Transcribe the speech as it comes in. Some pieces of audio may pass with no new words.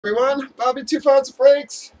Everyone, Bobby 2 Pounds of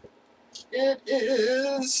Breaks. It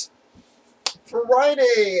is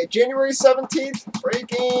Friday, January 17th.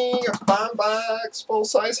 Breaking bomb box,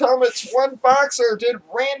 full-size helmets. One boxer did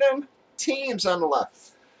random teams on the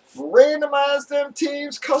left. Randomized them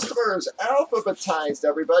teams, customers, alphabetized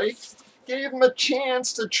everybody. Gave them a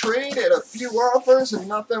chance to trade at a few offers and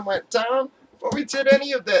nothing went down. But we did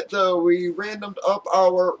any of that though. We randomed up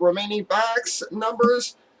our remaining box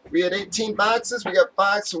numbers. We had 18 boxes. We got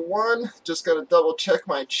box 1. Just got to double check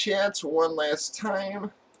my chats one last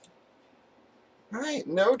time. Alright,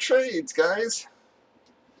 no trades, guys.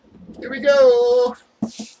 Here we go.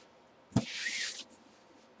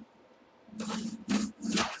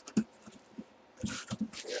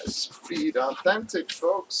 Yeah, speed authentic,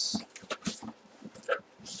 folks.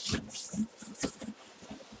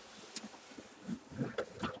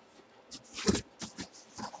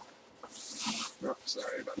 Oh,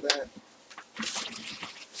 sorry about that.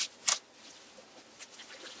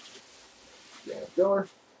 Yeah, door.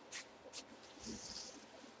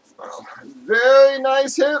 Wow. Very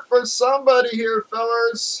nice hit for somebody here,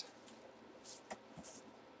 fellas.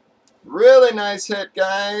 Really nice hit,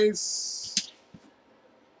 guys.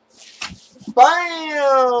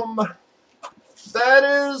 Bam! That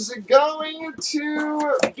is going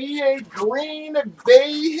to be a Green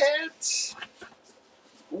Bay hit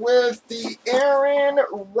with the Aaron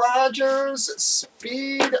Rodgers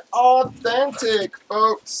Speed Authentic,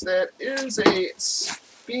 folks. That is a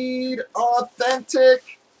Speed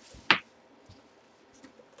Authentic.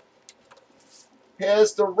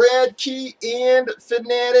 Has the red key and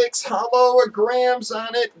Fanatics holograms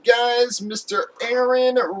on it, guys. Mr.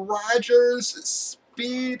 Aaron Rodgers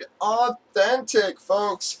Speed Authentic,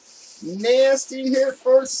 folks. Nasty hit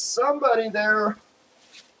for somebody there.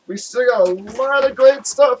 We still got a lot of great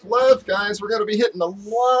stuff left, guys. We're going to be hitting a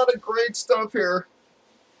lot of great stuff here.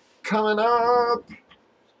 Coming up,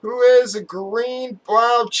 who is a green?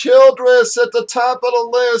 Wow, Childress at the top of the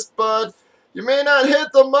list, bud. You may not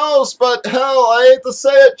hit the most, but hell, I hate to say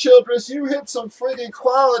it, Childress, you hit some friggin'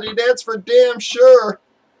 quality, that's for damn sure.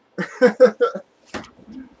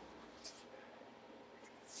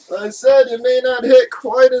 I said you may not hit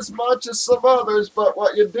quite as much as some others, but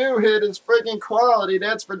what you do hit is friggin' quality,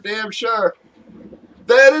 that's for damn sure.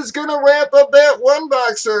 That is going to wrap up that one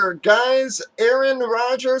boxer, guys. Aaron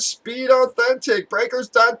Rodgers, Speed Authentic,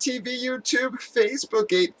 Breakers.tv, YouTube, Facebook,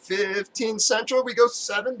 8:15 Central. We go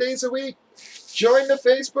 7 days a week. Join the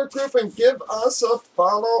Facebook group and give us a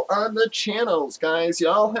follow on the channels, guys.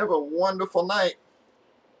 Y'all have a wonderful night.